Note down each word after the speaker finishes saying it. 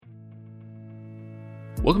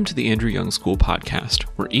Welcome to the Andrew Young School Podcast,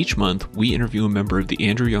 where each month we interview a member of the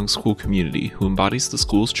Andrew Young School community who embodies the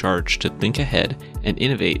school's charge to think ahead and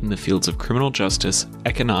innovate in the fields of criminal justice,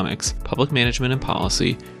 economics, public management and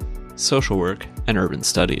policy, social work, and urban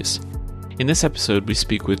studies. In this episode, we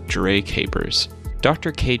speak with Jurée Capers.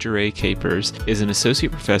 Dr. Jurée Capers is an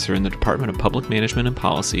associate professor in the Department of Public Management and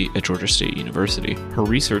Policy at Georgia State University. Her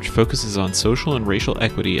research focuses on social and racial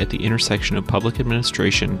equity at the intersection of public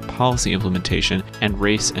administration, policy implementation, and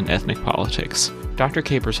race and ethnic politics. Dr.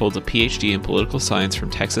 Capers holds a PhD in political science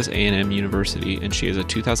from Texas A&M University, and she is a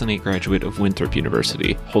 2008 graduate of Winthrop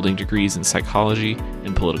University, holding degrees in psychology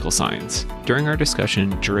and political science. During our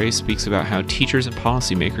discussion, Jurée speaks about how teachers and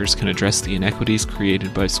policymakers can address the inequities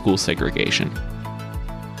created by school segregation.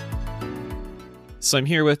 So I'm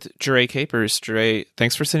here with Jurée Capers. Jurée,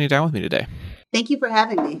 thanks for sitting down with me today. Thank you for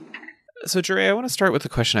having me. So Jurée, I want to start with the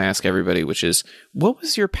question I ask everybody, which is, what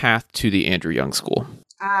was your path to the Andrew Young School?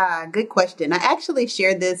 Good question. I actually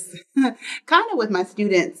shared this kind of with my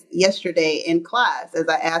students yesterday in class as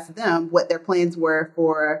I asked them what their plans were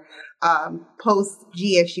for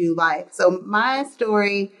post-GSU life. So my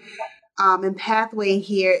story and pathway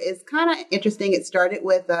here is kind of interesting. It started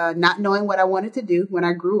with not knowing what I wanted to do when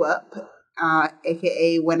I grew up.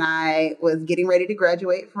 AKA when I was getting ready to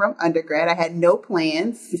graduate from undergrad. I had no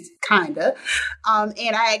plans, kind of.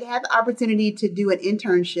 And I had the opportunity to do an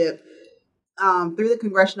internship through the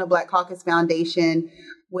Congressional Black Caucus Foundation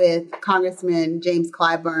with Congressman James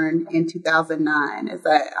Clyburn in 2009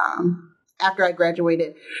 after I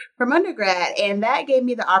graduated from undergrad. And that gave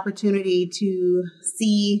me the opportunity to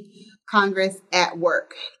see Congress at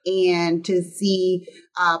work and to see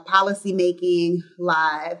policy making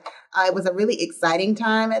live. It was a really exciting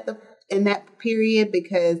time in that period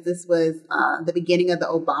because this was the beginning of the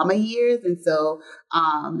Obama years. And so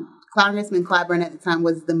Congressman Clyburn at the time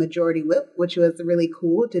was the majority whip, which was really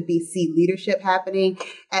cool to see leadership happening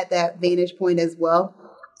at that vantage point as well.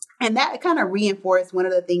 And that kind of reinforced one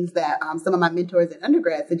of the things that some of my mentors in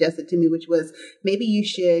undergrad suggested to me, which was maybe you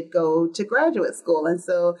should go to graduate school. And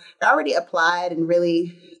so I already applied and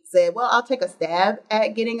really said, well, I'll take a stab at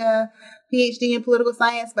getting a PhD in political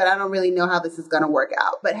science, but I don't really know how this is going to work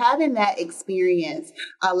out. But having that experience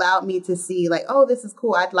allowed me to see like, oh, this is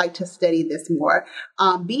cool. I'd like to study this more.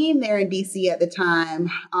 Being there in DC at the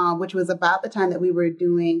time, which was about the time that we were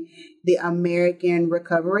doing the American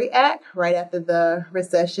Recovery Act right after the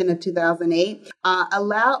recession of 2008,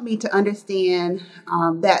 allowed me to understand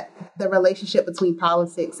that the relationship between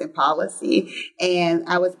politics and policy. And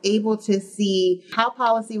I was able to see how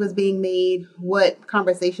policy was being made, what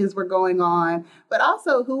conversations were going on, but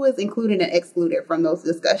also who was included and excluded from those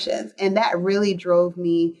discussions. And that really drove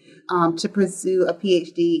me to pursue a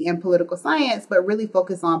PhD in political science, but really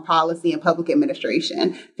focus on policy and public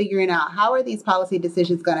administration, figuring out how are these policy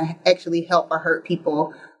decisions going to actually help or hurt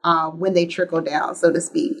people when they trickle down, so to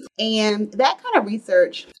speak. And that kind of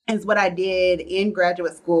research is what I did in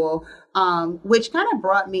graduate school, which kind of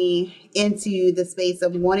brought me into the space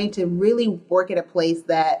of wanting to really work at a place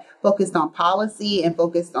that focused on policy and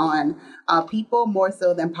focused on people more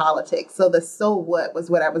so than politics. So the so what was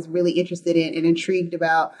what I was really interested in and intrigued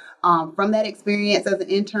about from that experience as an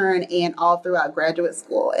intern and all throughout graduate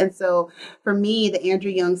school. And so for me, the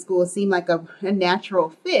Andrew Young School seemed like a natural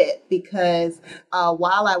fit because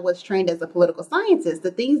while I was trained as a political scientist,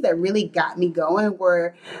 the things that really got me going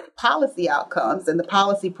were policy outcomes and the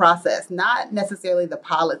policy process, not necessarily the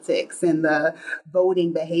politics and the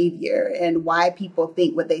voting behavior and why people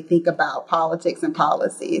think what they think about politics and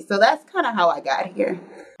policy. So that's kind of how I got here.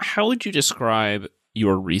 How would you describe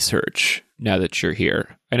your research now that you're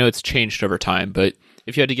here? I know it's changed over time, but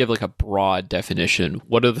if you had to give like a broad definition,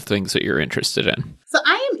 what are the things that you're interested in? So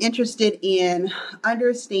I am interested in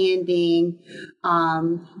understanding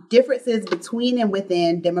differences between and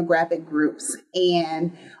within demographic groups,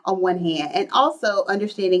 and on one hand, and also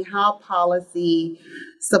understanding how policy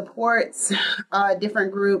supports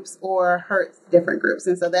different groups or hurts different groups.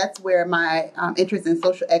 And so that's where my interest in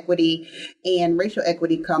social equity and racial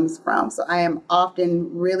equity comes from. So I am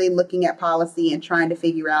often really looking at policy and trying to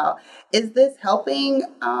figure out, is this helping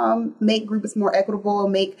make groups more equitable,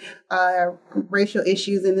 make racial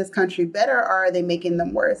issues in this country better, or are they making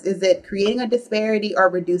them worse? Is it creating a disparity or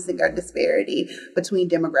reducing a disparity between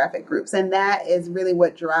demographic groups? And that is really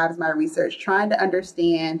what drives my research, trying to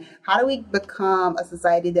understand how do we become a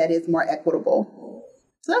society that is more equitable.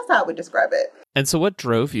 So that's how I would describe it. And so what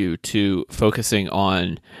drove you to focusing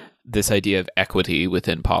on this idea of equity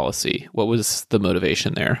within policy? What was the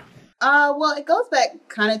motivation there? Well, it goes back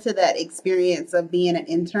kind of to that experience of being an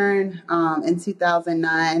intern in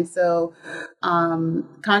 2009. So,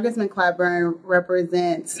 Congressman Clyburn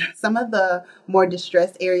represents some of the more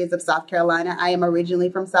distressed areas of South Carolina. I am originally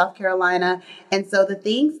from South Carolina. And so the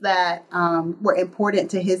things that were important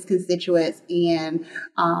to his constituents and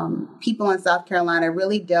people in South Carolina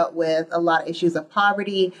really dealt with a lot of issues of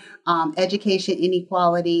poverty, education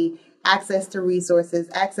inequality, access to resources,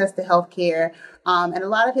 access to healthcare. And a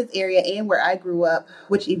lot of his area and where I grew up,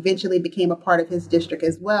 which eventually became a part of his district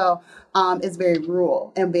as well, is very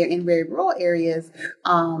rural. And in very rural areas,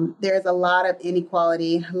 there's a lot of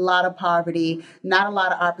inequality, a lot of poverty, not a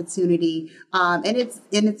lot of opportunity, and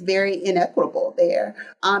it's very inequitable there.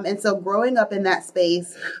 And so growing up in that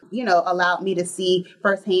space, allowed me to see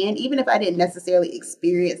firsthand, even if I didn't necessarily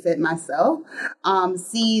experience it myself,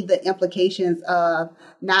 see the implications of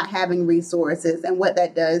not having resources and what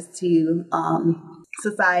that does to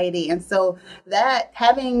society. And so that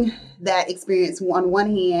having that experience on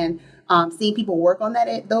one hand, seeing people work on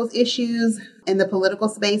those issues in the political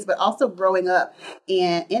space, but also growing up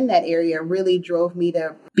in that area really drove me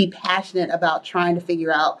to be passionate about trying to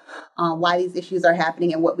figure out why these issues are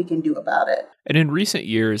happening and what we can do about it. And in recent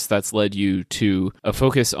years, that's led you to a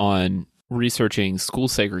focus on researching school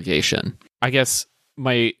segregation. I guess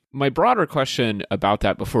my broader question about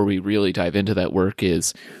that before we really dive into that work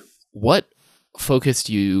is, what focused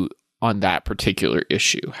you on that particular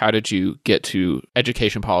issue? How did you get to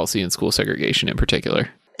education policy and school segregation in particular?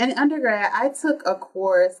 In undergrad, I took a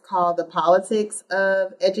course called The Politics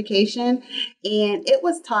of Education, and it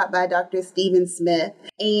was taught by Dr. Stephen Smith.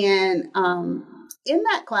 And in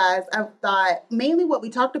that class, I thought mainly what we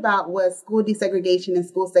talked about was school desegregation and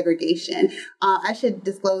school segregation. I should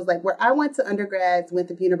disclose, where I went to undergrads,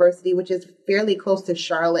 Winthrop University, which is fairly close to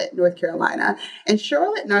Charlotte, North Carolina. And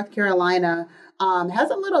Charlotte, North Carolina, has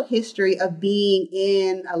a little history of being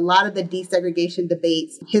in a lot of the desegregation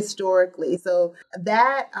debates historically. So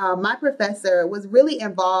that my professor was really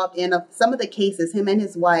involved in some of the cases, him and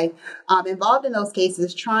his wife, involved in those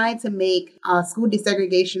cases, trying to make school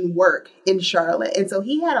desegregation work in Charlotte. And so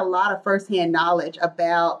he had a lot of firsthand knowledge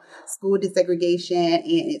about school desegregation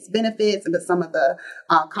and its benefits, but some of the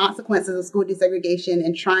consequences of school desegregation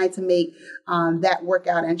and trying to make that work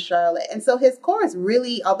out in Charlotte. And so his course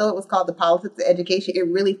really, although it was called The Politics of Education, it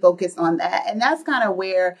really focused on that. And that's kind of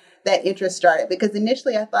where that interest started, because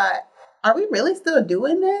initially I thought, are we really still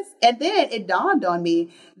doing this? And then it dawned on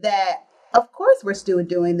me that of course we're still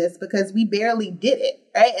doing this, because we barely did it,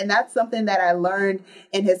 right? And that's something that I learned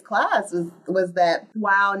in his class was that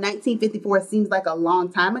while 1954 seems like a long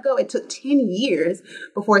time ago, it took 10 years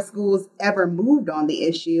before schools ever moved on the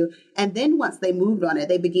issue. And then once they moved on it,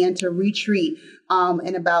 they began to retreat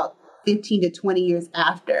in about 15 to 20 years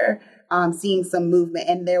after seeing some movement.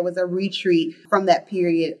 And there was a retreat from that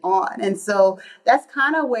period on. And so that's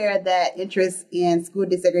kind of where that interest in school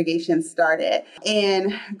desegregation started.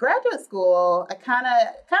 In graduate school, I kind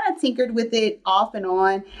of tinkered with it off and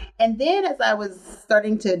on. And then as I was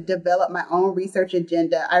starting to develop my own research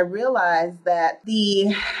agenda, I realized that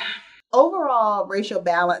the overall racial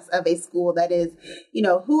balance of a school, that is,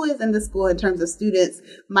 who is in the school in terms of students,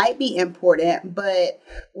 might be important, but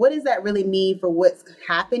what does that really mean for what's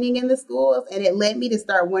happening in the schools? And it led me to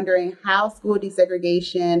start wondering how school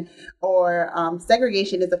desegregation or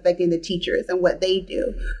segregation is affecting the teachers and what they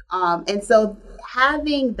do. And so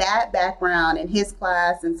having that background in his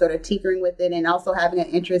class and sort of tinkering with it, and also having an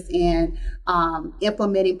interest in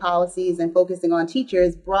implementing policies and focusing on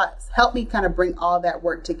teachers helped me kind of bring all that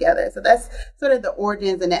work together. So that's sort of the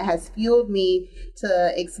origins, and it has fueled me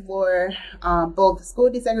to explore both school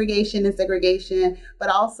desegregation and segregation, but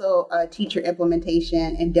also teacher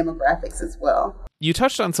implementation and demographics as well. You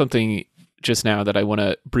touched on something just now that I want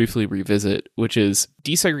to briefly revisit, which is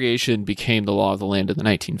desegregation became the law of the land in the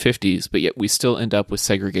 1950s, but yet we still end up with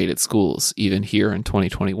segregated schools, even here in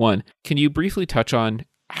 2021. Can you briefly touch on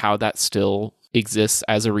how that still exists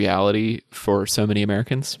as a reality for so many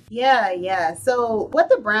Americans? Yeah. So what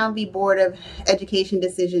the Brown v. Board of Education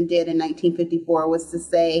decision did in 1954 was to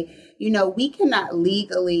say, we cannot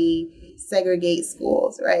legally segregate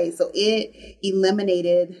schools, right? So it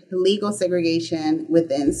eliminated legal segregation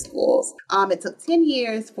within schools. It took 10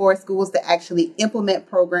 years for schools to actually implement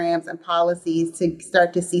programs and policies to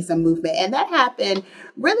start to see some movement. And that happened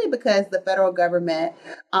really because the federal government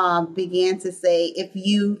began to say, if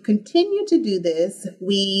you continue to do this,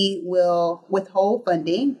 we will withhold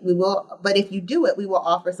funding. But if you do it, we will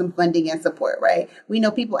offer some funding and support, right? We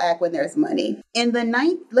know people act when there's money. In the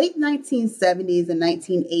late 1970s and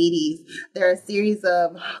 1980s, there are a series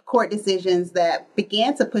of court decisions that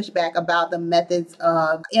began to push back about the methods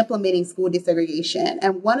of implementing school desegregation.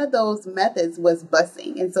 And one of those methods was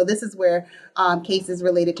busing. And so this is where cases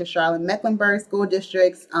related to Charlotte-Mecklenburg school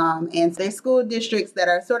districts and their school districts that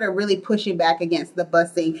are sort of really pushing back against the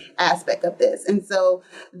busing aspect of this. And so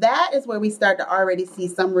that is where we start to already see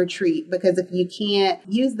some retreat, because if you can't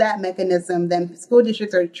use that mechanism, then school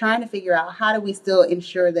districts are trying to figure out how do we still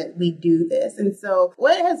ensure that we do this. And so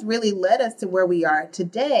what has really led us to where we are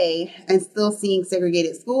today and still seeing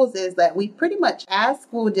segregated schools is that we pretty much ask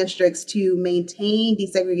school districts to maintain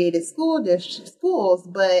desegregated schools,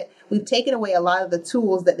 but we've taken away a lot of the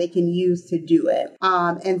tools that they can use to do it.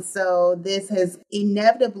 And so this has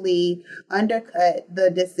inevitably undercut the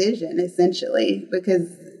decision, essentially, because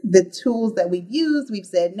the tools that we've used, we've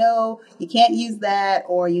said, no, you can't use that,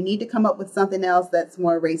 or you need to come up with something else that's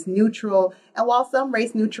more race neutral. And while some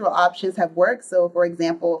race neutral options have worked, so for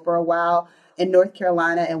example, for a while in North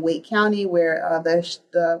Carolina and Wake County, where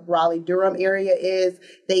the Raleigh-Durham area is,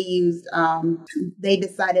 they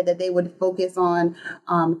decided that they would focus on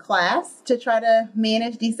class to try to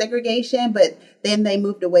manage desegregation, but then they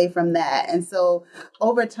moved away from that. And so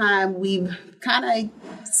over time, we've kind of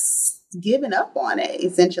given up on it,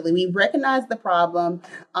 essentially. We've recognized the problem,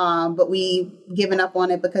 but we've given up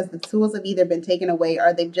on it because the tools have either been taken away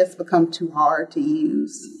or they've just become too hard to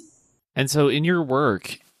use. And so in your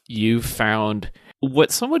work, you found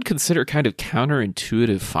what some would consider kind of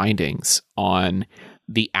counterintuitive findings on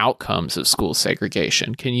the outcomes of school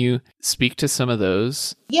segregation. Can you speak to some of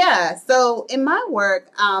those? Yeah. So in my work,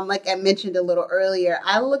 like I mentioned a little earlier,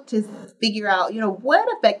 I look to figure out, what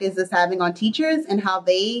effect is this having on teachers and how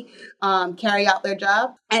they carry out their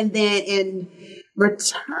job? And then in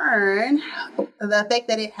return, the effect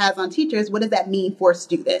that it has on teachers, what does that mean for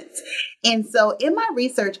students? And so in my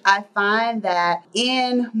research, I find that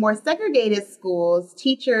in more segregated schools,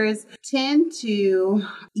 teachers tend to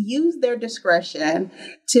use their discretion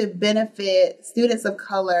to benefit students of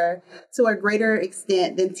color to a greater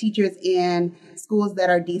extent than teachers in schools that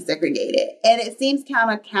are desegregated. And it seems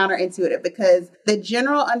counterintuitive because the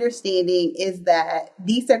general understanding is that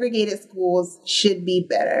desegregated schools should be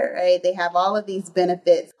better, right? They have all of these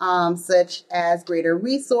benefits, such as greater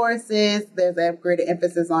resources. There's a greater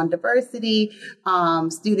emphasis on diversity.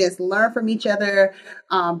 Students learn from each other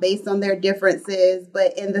based on their differences.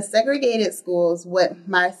 But in the segregated schools, what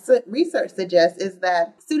my research suggests is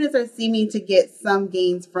that students are seeming to get some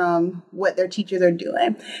gains from what their teachers are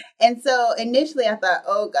doing. And so initially I thought,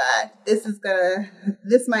 oh God,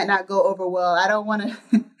 this might not go over well. I don't want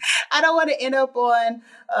to end up on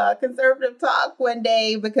conservative talk one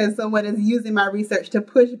day because someone is using my research to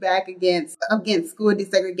push back against school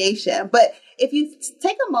desegregation. But if you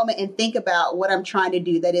take a moment and think about what I'm trying to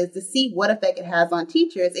do, that is to see what effect it has on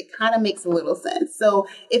teachers, it kind of makes a little sense. So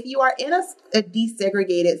if you are in a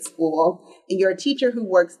desegregated school and you're a teacher who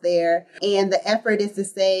works there and the effort is to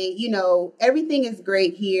say, everything is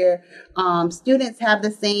great here. Students have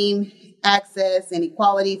the same access and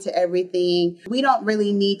equality to everything. We don't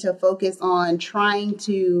really need to focus on trying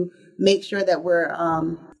to make sure that we're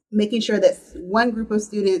making sure that one group of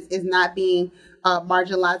students is not being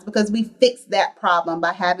marginalized because we fixed that problem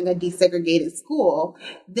by having a desegregated school,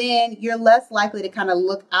 then you're less likely to kind of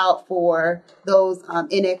look out for those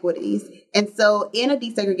inequities. And so in a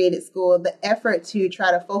desegregated school, the effort to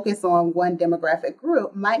try to focus on one demographic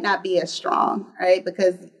group might not be as strong, right?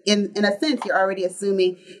 Because in a sense, you're already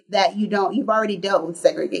assuming that you've already dealt with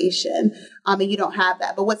segregation and you don't have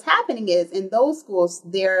that. But what's happening is in those schools,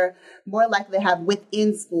 they're more likely to have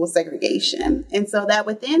within school segregation. And so that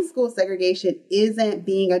within school segregation isn't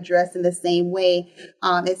being addressed in the same way.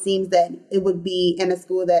 It seems that it would be in a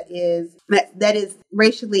school that is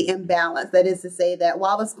racially imbalanced. That is to say that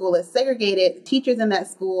while the school is segregated, teachers in that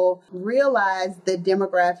school realize the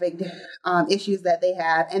demographic issues that they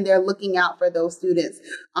have, and they're looking out for those students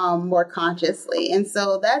more consciously. And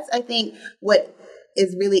so that's, I think, what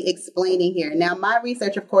is really explaining here. Now, my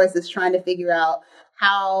research, of course, is trying to figure out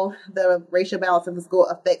how the racial balance of the school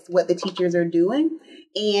affects what the teachers are doing.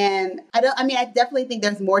 And I definitely think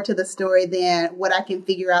there's more to the story than what I can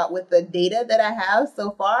figure out with the data that I have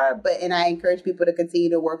so far. And I encourage people to continue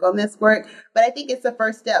to work on this work. But I think it's the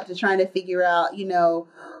first step to trying to figure out,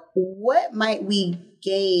 what might we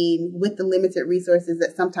gain with the limited resources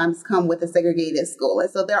that sometimes come with a segregated school. And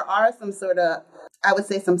so there are some sort of, I would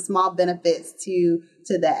say, some small benefits to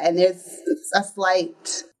that. And there's a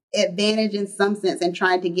slight advantage in some sense in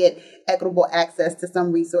trying to get equitable access to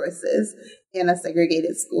some resources in a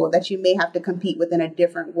segregated school that you may have to compete with in a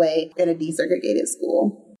different way in a desegregated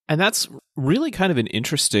school. And that's really kind of an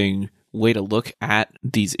interesting way to look at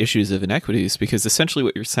these issues of inequities, because essentially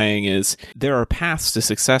what you're saying is there are paths to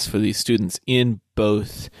success for these students in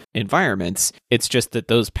both environments. It's just that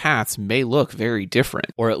those paths may look very different,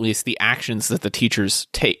 or at least the actions that the teachers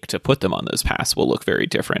take to put them on those paths will look very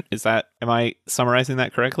different. Am I summarizing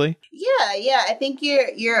that correctly? Yeah. I think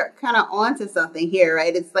you're kind of onto something here,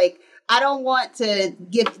 right? It's like, I don't want to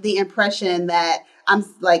give the impression that I'm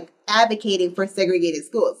like advocating for segregated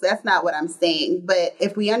schools. That's not what I'm saying. But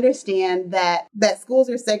if we understand that schools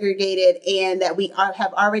are segregated and that we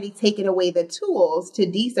have already taken away the tools to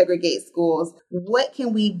desegregate schools, what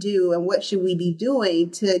can we do and what should we be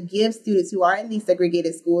doing to give students who are in these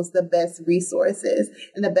segregated schools the best resources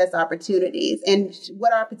and the best opportunities? And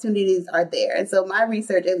what opportunities are there? And so my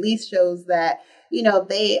research at least shows that,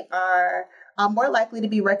 they are more likely to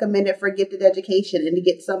be recommended for gifted education and to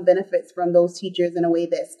get some benefits from those teachers in a way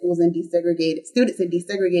that students in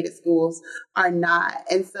desegregated schools are not.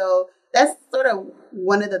 And so that's sort of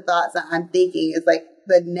one of the thoughts that I'm thinking is like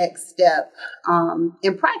the next step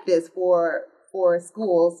in practice for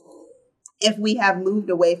schools if we have moved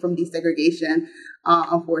away from desegregation,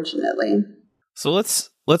 unfortunately. So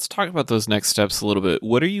let's talk about those next steps a little bit.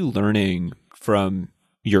 What are you learning from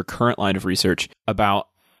your current line of research about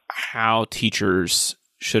how teachers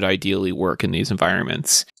should ideally work in these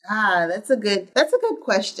environments? That's a good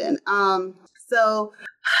question. So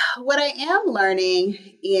what I am learning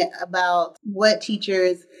about what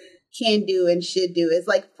teachers can do and should do is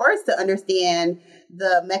like first to understand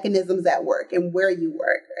the mechanisms at work and where you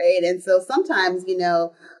work, right? And so sometimes,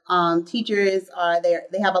 teachers are there,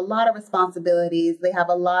 they have a lot of responsibilities, they have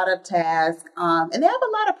a lot of tasks, and they have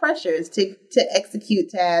a lot of pressures to execute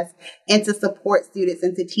tasks and to support students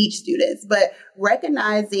and to teach students. But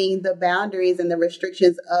recognizing the boundaries and the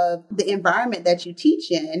restrictions of the environment that you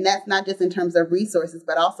teach in, and that's not just in terms of resources,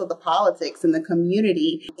 but also the politics and the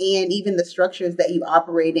community and even the structures that you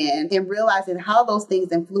operate in, and realizing how those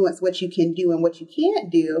things influence what you can do and what you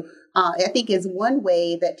can't do, I think is one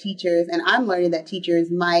way that teachers, and I'm learning that teachers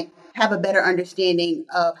might have a better understanding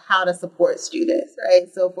of how to support students, right?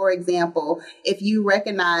 So for example, if you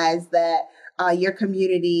recognize that your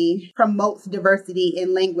community promotes diversity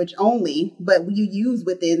in language only, but you use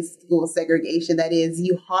within school segregation, that is,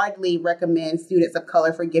 you hardly recommend students of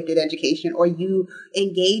color for gifted education, or you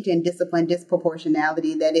engage in discipline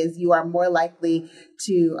disproportionality, that is, you are more likely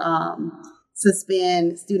to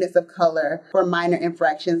suspend students of color for minor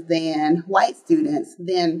infractions than white students,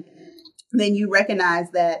 then you recognize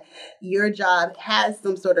that your job has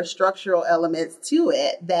some sort of structural elements to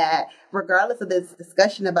it that, regardless of this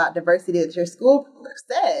discussion about diversity that your school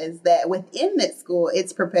says, that within that school,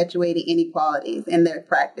 it's perpetuating inequalities in their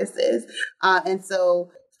practices. And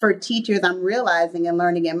so for teachers, I'm realizing and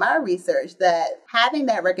learning in my research that having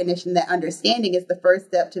that recognition, that understanding is the first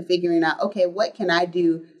step to figuring out, okay, what can I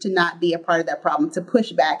do to not be a part of that problem, to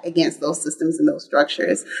push back against those systems and those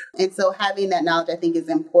structures. And so having that knowledge, I think, is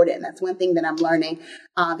important. And that's one thing that I'm learning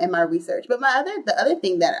in my research. But the other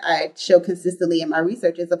thing that I show consistently in my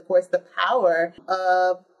research is, of course, the power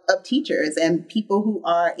of teachers and people who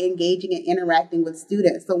are engaging and interacting with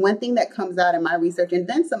students. So one thing that comes out in my research, and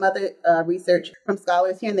then some other research from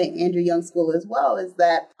scholars here in the Andrew Young School as well, is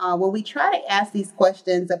that when we try to ask these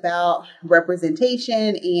questions about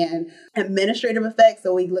representation and administrative effects,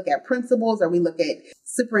 so we look at principals or we look at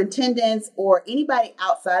superintendents or anybody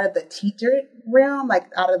outside of the teacher realm, like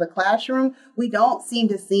out of the classroom, we don't seem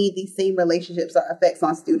to see these same relationships or effects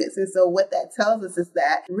on students. And so what that tells us is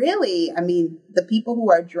that really, the people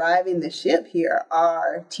who are driving the ship here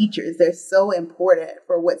are teachers. They're so important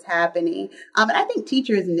for what's happening. And I think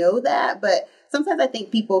teachers know that, but sometimes I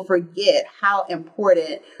think people forget how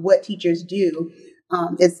important what teachers do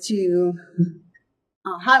is to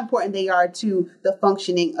how important they are to the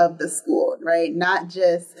functioning of the school, right? Not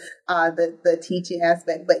just the teaching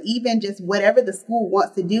aspect, but even just whatever the school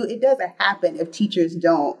wants to do, it doesn't happen if teachers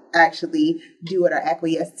don't actually do it or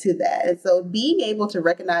acquiesce to that. And so being able to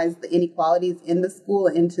recognize the inequalities in the school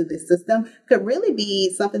and into the system could really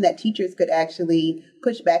be something that teachers could actually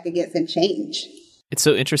push back against and change. It's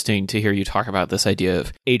so interesting to hear you talk about this idea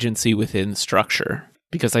of agency within structure.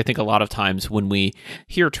 Because I think a lot of times when we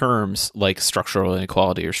hear terms like structural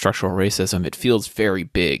inequality or structural racism, it feels very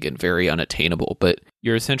big and very unattainable. But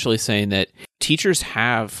you're essentially saying that teachers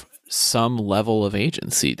have some level of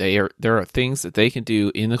agency. There are things that they can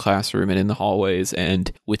do in the classroom and in the hallways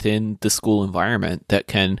and within the school environment that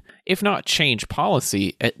can, if not change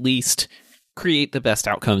policy, at least create the best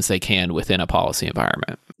outcomes they can within a policy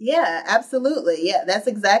environment. Yeah, absolutely. Yeah, that's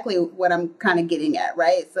exactly what I'm kind of getting at,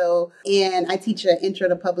 right? So, and I teach an intro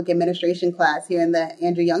to public administration class here in the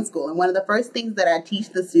Andrew Young School. And one of the first things that I teach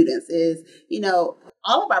the students is,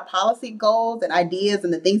 all of our policy goals and ideas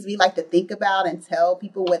and the things we like to think about and tell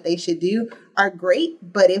people what they should do are great.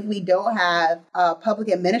 But if we don't have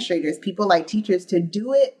public administrators, people like teachers to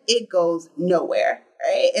do it, it goes nowhere.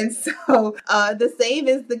 Right. And so the same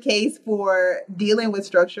is the case for dealing with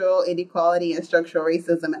structural inequality and structural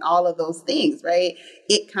racism and all of those things. Right.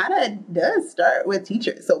 It kind of does start with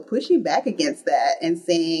teachers. So pushing back against that and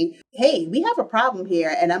saying, hey, we have a problem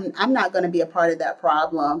here and I'm not going to be a part of that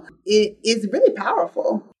problem. It is really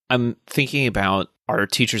powerful. I'm thinking about our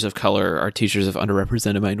teachers of color, our teachers of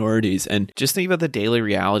underrepresented minorities, and just think about the daily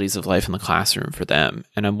realities of life in the classroom for them.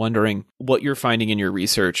 And I'm wondering what you're finding in your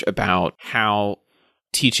research about how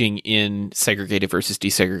teaching in segregated versus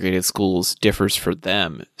desegregated schools differs for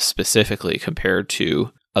them specifically compared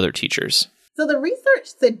to other teachers. So the research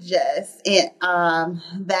suggests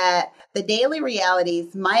that the daily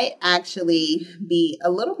realities might actually be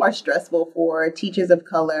a little more stressful for teachers of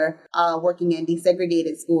color working in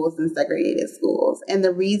desegregated schools than segregated schools. And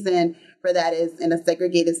the reason for that is in a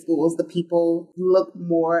segregated schools, the people look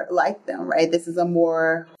more like them, right? This is a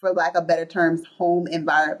more, for lack of better terms, home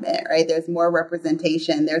environment, right? There's more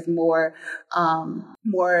representation. There's more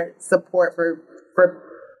support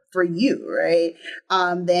for you, right?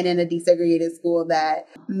 Than in a desegregated school that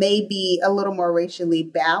may be a little more racially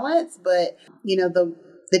balanced, but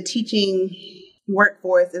the teaching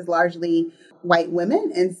workforce is largely white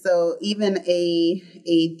women. And so even a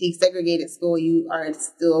desegregated school, you are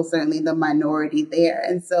still certainly the minority there.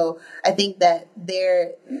 And so I think that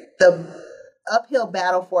the uphill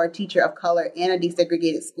battle for a teacher of color in a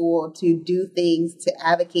desegregated school to do things to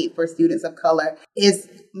advocate for students of color is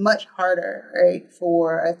much harder, right,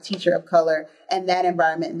 for a teacher of color in that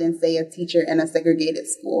environment than, say, a teacher in a segregated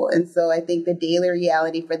school. And so I think the daily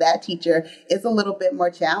reality for that teacher is a little bit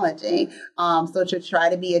more challenging. So to try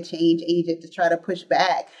to be a change agent, to try to push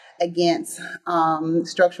back against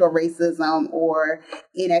structural racism or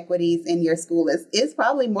inequities in your school is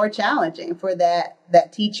probably more challenging for that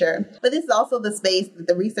teacher. But this is also the space that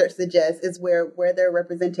the research suggests is where their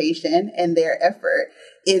representation and their effort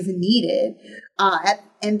is needed.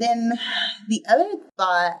 And then the other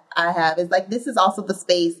thought I have is this is also the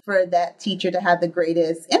space for that teacher to have the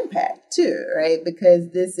greatest impact too, right?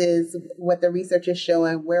 Because this is what the research is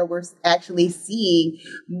showing where we're actually seeing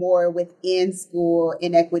more within school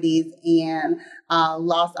inequities and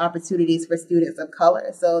lost opportunities for students of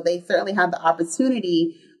color. So they certainly have the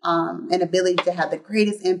opportunity and ability to have the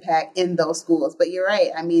greatest impact in those schools. But you're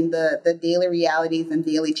right. I mean, the daily realities and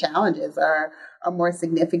daily challenges are more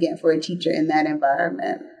significant for a teacher in that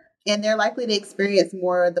environment. And they're likely to experience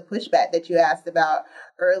more of the pushback that you asked about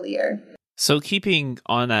earlier. So keeping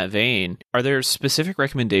on that vein, are there specific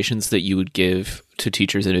recommendations that you would give to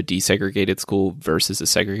teachers in a desegregated school versus a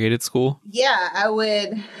segregated school? Yeah, I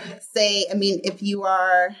would say, if you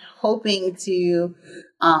are hoping to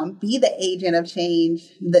be the agent of change,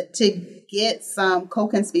 to get some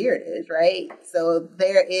co-conspirators, right? So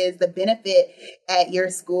there is the benefit at your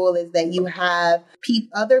school is that you have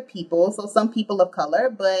other people, so some people of color,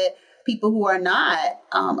 but people who are not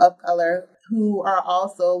of color who are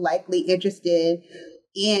also likely interested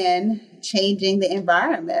in changing the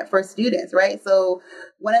environment for students, right? So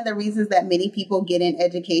one of the reasons that many people get in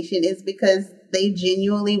education is because they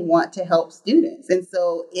genuinely want to help students. And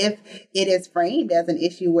so if it is framed as an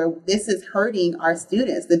issue where this is hurting our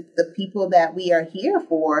students, the people that we are here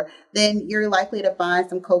for, then you're likely to find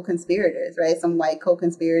some co-conspirators, right? Some white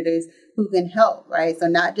co-conspirators who can help, right? So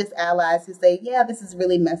not just allies who say, yeah, this is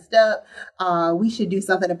really messed up, we should do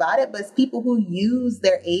something about it, but it's people who use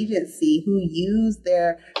their agency, who use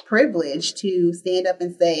their privilege to stand up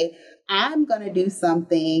and say, I'm going to do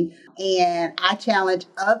something, and I challenge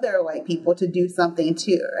other white people to do something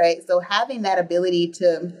too, right? So having that ability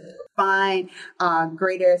to find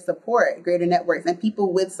greater support, greater networks, and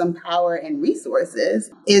people with some power and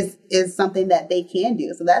resources is something that they can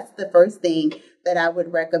do. So that's the first thing that I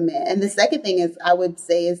would recommend. And the second thing is I would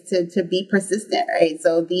say is to be persistent, right?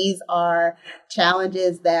 So these are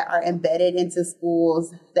challenges that are embedded into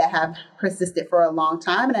schools that have persisted for a long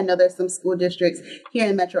time. And I know there's some school districts here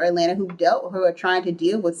in Metro Atlanta who are trying to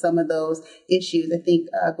deal with some of those issues. I think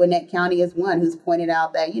Gwinnett County is one who's pointed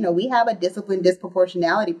out that, we have a discipline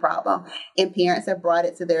disproportionality problem and parents have brought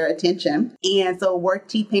it to their attention. And so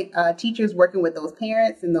teachers working with those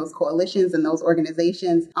parents and those coalitions and those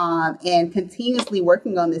organizations and continuously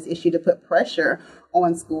working on this issue to put pressure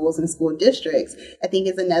on schools and school districts, I think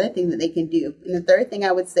is another thing that they can do. And the third thing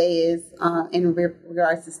I would say is, in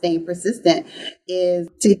regards to staying persistent, is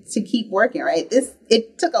to keep working, right?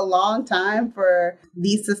 It took a long time for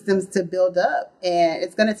these systems to build up, and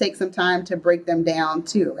it's going to take some time to break them down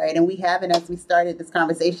too, right? And we haven't, as we started this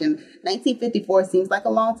conversation, 1954 seems like a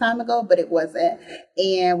long time ago, but it wasn't.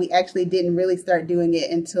 And we actually didn't really start doing it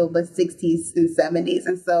until the 60s and 70s.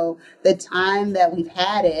 And so the time that we've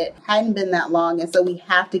had it hadn't been that long. And so we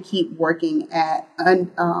have to keep working at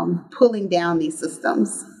pulling down these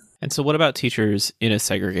systems. And so what about teachers in a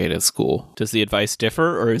segregated school? Does the advice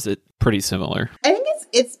differ, or is it pretty similar? I think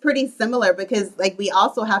it's pretty similar, because we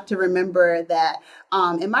also have to remember that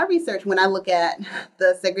in my research, when I look at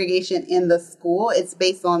the segregation in the school, it's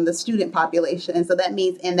based on the student population. And so that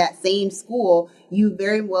means in that same school, you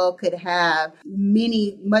very well could have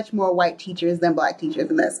much more white teachers than Black teachers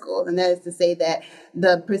in that school. And that is to say that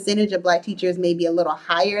the percentage of Black teachers may be a little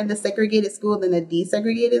higher in the segregated school than the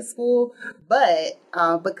desegregated school. But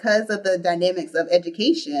because of the dynamics of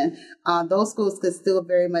education, those schools could still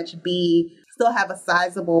very much still have a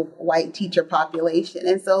sizable white teacher population.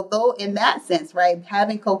 And so though in that sense, right,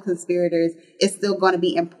 having co-conspirators is still going to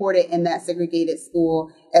be important in that segregated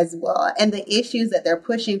school as well. And the issues that they're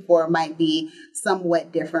pushing for might be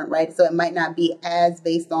somewhat different, right? So it might not be as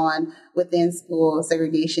based on within school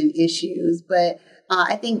segregation issues, but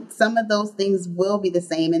I think some of those things will be the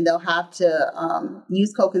same, and they'll have to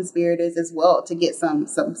use co-conspirators as well to get some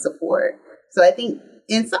support. So I think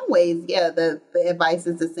in some ways, yeah, the advice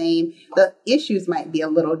is the same. The issues might be a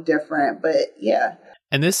little different, but yeah.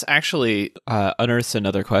 And this actually unearths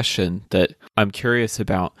another question that I'm curious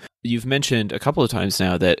about. You've mentioned a couple of times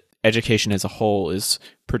now that education as a whole is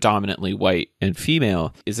predominantly white and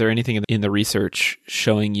female. Is there anything in the research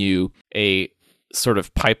showing you a sort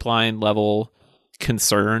of pipeline level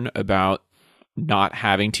concern about not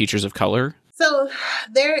having teachers of color? So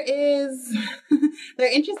there are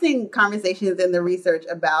interesting conversations in the research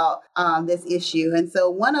about this issue. And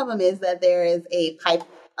so one of them is that there is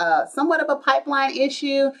somewhat of a pipeline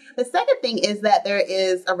issue. The second thing is that there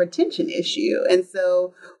is a retention issue. And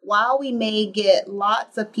so while we may get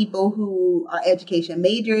lots of people who are education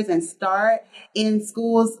majors and start in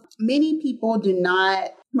schools, many people do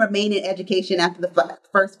not remain in education after the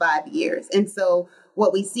first 5 years. And so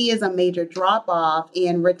what we see is a major drop-off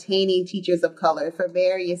in retaining teachers of color for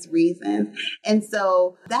various reasons. And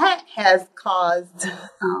so that has caused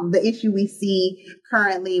the issue we see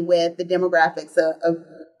currently with the demographics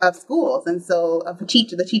of schools, and so of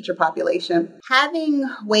the teacher population. Having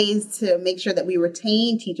ways to make sure that we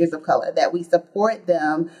retain teachers of color, that we support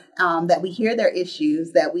them, that we hear their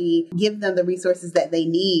issues, that we give them the resources that they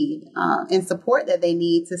need and support that they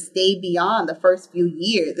need to stay beyond the first few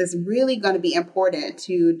years is really going to be important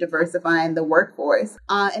to diversifying the workforce.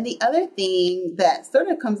 And the other thing that sort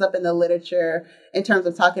of comes up in the literature in terms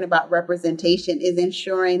of talking about representation is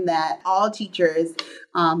ensuring that all teachers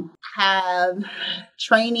have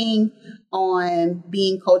training on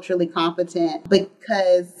being culturally competent,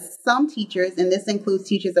 because some teachers, and this includes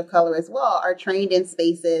teachers of color as well, are trained in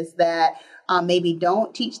spaces that maybe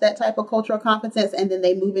don't teach that type of cultural competence, and then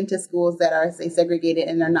they move into schools that are, say, segregated,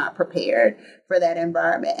 and they're not prepared for that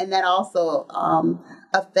environment. And that also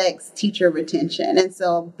affects teacher retention. And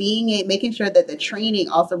so making sure that the training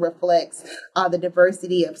also reflects the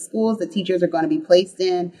diversity of schools that teachers are going to be placed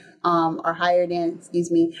in, or hired in,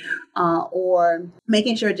 or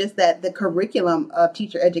making sure just that the curriculum of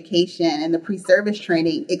teacher education and the pre-service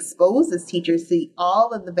training exposes teachers to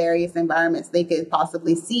all of the various environments they could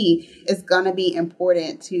possibly see is going to be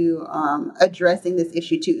important to addressing this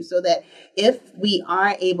issue too. So that if we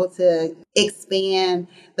are able to expand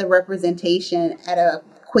the representation at a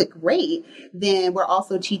quick rate, then we're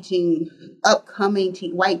also teaching upcoming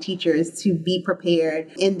white teachers to be prepared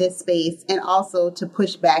in this space, and also to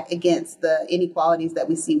push back against the inequalities that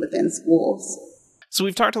we see within schools. So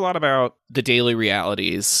we've talked a lot about the daily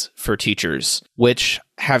realities for teachers, which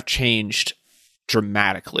have changed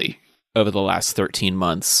dramatically over the last 13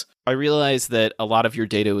 months. I realize that a lot of your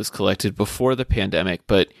data was collected before the pandemic,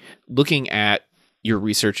 but looking at your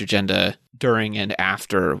research agenda during and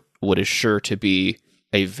after what is sure to be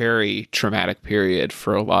a very traumatic period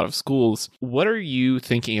for a lot of schools, what are you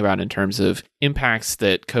thinking about in terms of impacts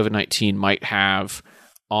that COVID-19 might have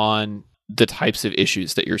on the types of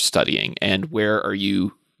issues that you're studying, and where are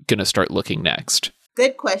you going to start looking next?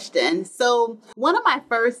 Good question. So one of my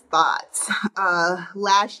first thoughts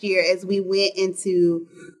last year as we went into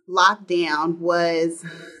lockdown was,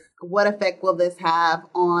 what effect will this have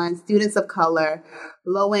on students of color,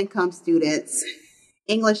 low-income students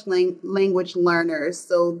English language learners,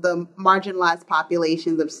 so the marginalized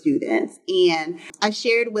populations of students. And I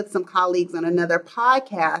shared with some colleagues on another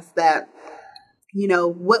podcast that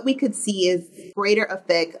what we could see is greater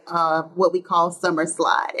effect of what we call summer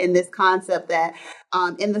slide, and this concept that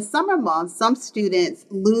in the summer months, some students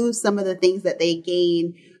lose some of the things that they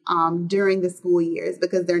gain during the school years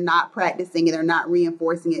because they're not practicing and they're not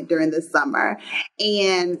reinforcing it during the summer.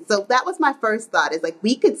 And so that was my first thought, is like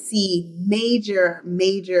we could see major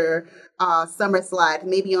summer slide,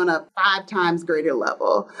 maybe on a 5 times greater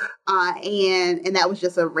level. And that was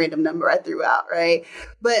just a random number I threw out, right?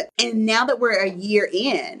 And now that we're a year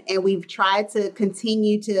in and we've tried to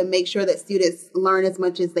continue to make sure that students learn as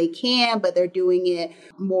much as they can, but they're doing it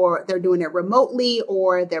remotely,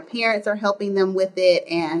 or their parents are helping them with it,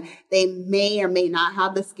 and they may or may not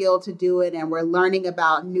have the skill to do it. And we're learning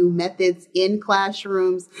about new methods in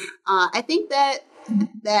classrooms. I think that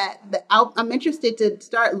I'm interested to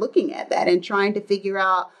start looking at that and trying to figure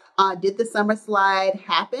out, did the summer slide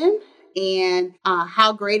happen? And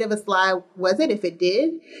how great of a slide was it if it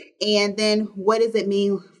did? And then what does it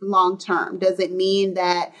mean long term? Does it mean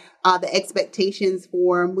that the expectations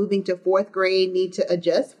for moving to 4th grade need to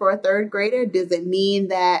adjust for a 3rd grader? Does it mean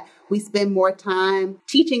that we spend more time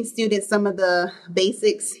teaching students some of the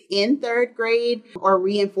basics in 3rd grade or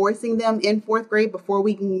reinforcing them in 4th grade before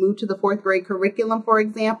we can move to the 4th grade curriculum, for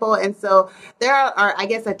example? And so there are, I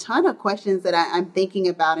guess, a ton of questions that I'm thinking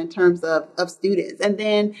about in terms of students. And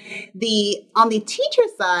then on the teacher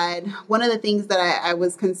side, one of the things that I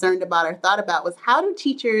was concerned about or thought about was, how do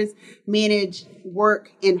teachers manage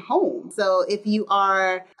work in home? So if you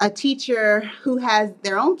are a teacher who has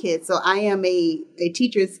their own kids, so I am a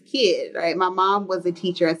teacher's kid, right? My mom was a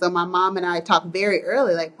teacher. And so my mom and I talked very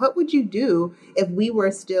early, like, what would you do if we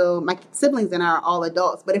were still, my siblings and I are all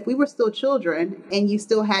adults, but if we were still children and you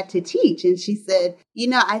still had to teach? And she said,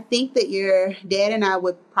 I think that your dad and I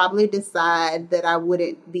would probably decide that I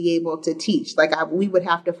wouldn't be able to teach. Like we would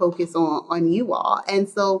have to focus on you all. And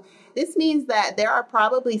so this means that there are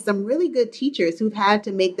probably some really good teachers who've had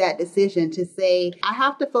to make that decision to say, I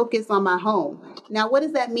have to focus on my home. Now, what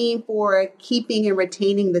does that mean for keeping and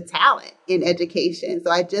retaining the talent in education? So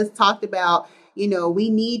I just talked about, we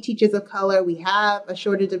need teachers of color. We have a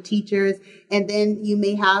shortage of teachers. And then you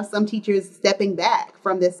may have some teachers stepping back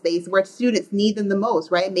from this space where students need them the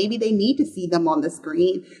most, right? Maybe they need to see them on the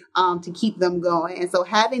screen to keep them going. And so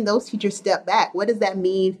having those teachers step back, what does that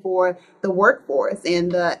mean for the workforce and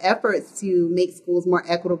the efforts to make schools more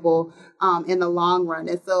equitable in the long run?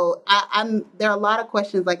 And so there are a lot of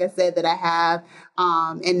questions, like I said, that I have,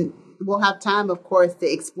 and we'll have time, of course,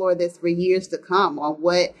 to explore this for years to come on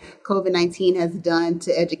what COVID-19 has done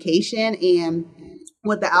to education and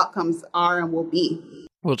what the outcomes are and will be.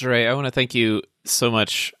 Well, Jurée, I want to thank you so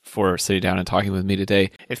much for sitting down and talking with me today.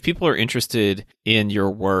 If people are interested in your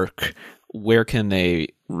work, where can they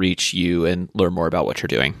reach you and learn more about what you're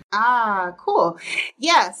doing? Cool.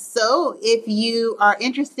 Yeah. So if you are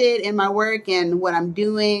interested in my work and what I'm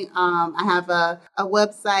doing, I have a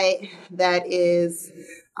website that is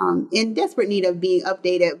in desperate need of being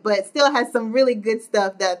updated, but still has some really good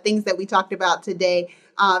stuff, things that we talked about today,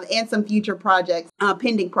 and some future projects,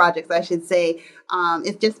 pending projects, I should say.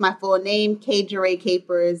 It's just my full name,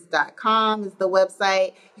 jureecapers.com is the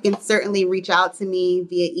website. You can certainly reach out to me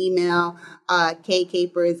via email,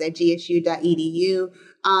 kcapers@gsu.edu.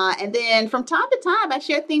 And then from time to time, I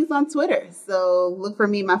share things on Twitter. So look for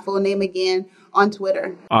me, my full name again, on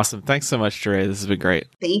Twitter. Awesome. Thanks so much, Jurée. This has been great.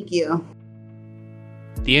 Thank you.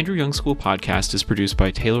 The Andrew Young School podcast is produced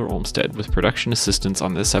by Taylor Olmstead with production assistance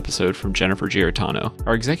on this episode from Jennifer Giarratano.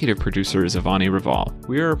 Our executive producer is Ivani Raval.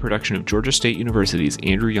 We are a production of Georgia State University's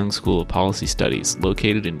Andrew Young School of Policy Studies,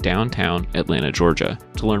 located in downtown Atlanta, Georgia.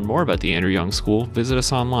 To learn more about the Andrew Young School, visit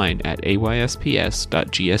us online at aysps.gsu.edu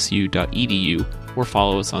or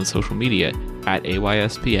follow us on social media at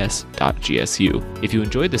aysps.gsu. If you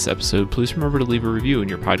enjoyed this episode, please remember to leave a review in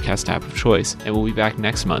your podcast app of choice, and we'll be back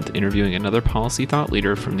next month interviewing another policy thought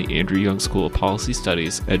leader from the Andrew Young School of Policy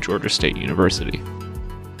Studies at Georgia State University.